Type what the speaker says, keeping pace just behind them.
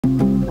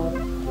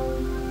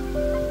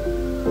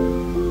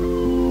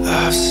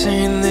I've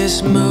seen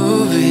this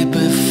movie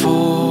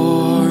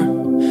before.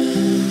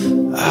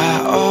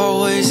 I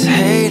always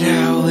hate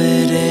how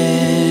it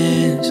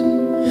ends.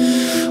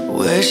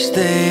 Wish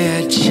they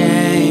had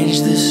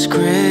changed the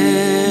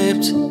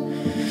script,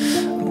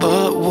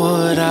 but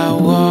would I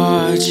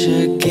watch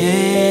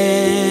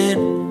again?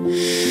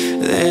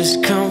 There's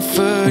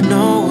comfort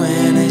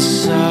knowing it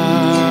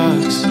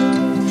sucks.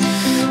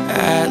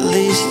 At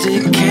least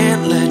it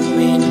can't let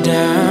me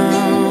down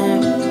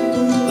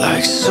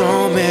like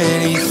so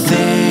many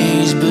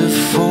things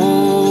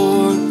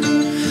before.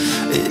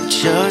 It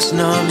just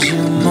numbs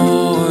you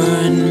more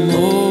and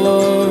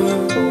more.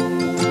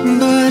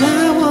 But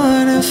I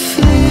wanna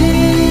feel,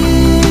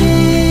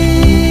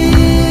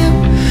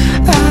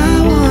 I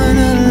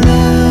wanna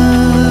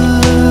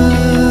love,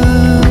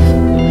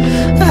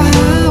 I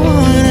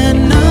wanna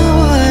know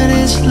what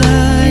it's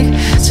like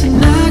to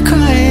not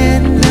cry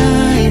at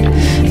night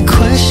and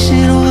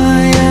question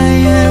why I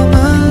am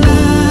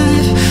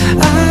alive.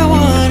 I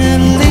wanna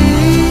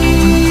leave,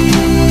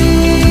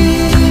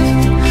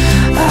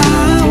 I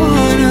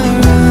wanna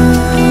run,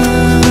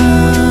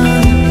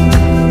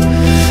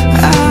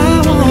 I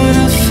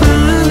wanna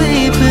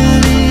finally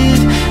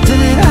believe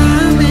that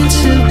I'm meant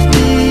to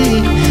be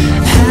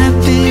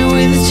happy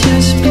with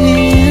just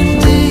being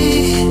me.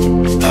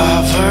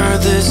 I've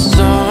heard this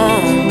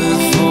song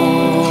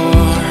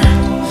before.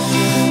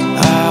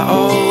 I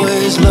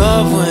always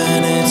love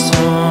when it's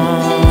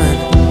on,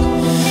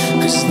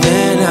 'cause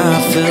then I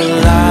feel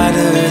like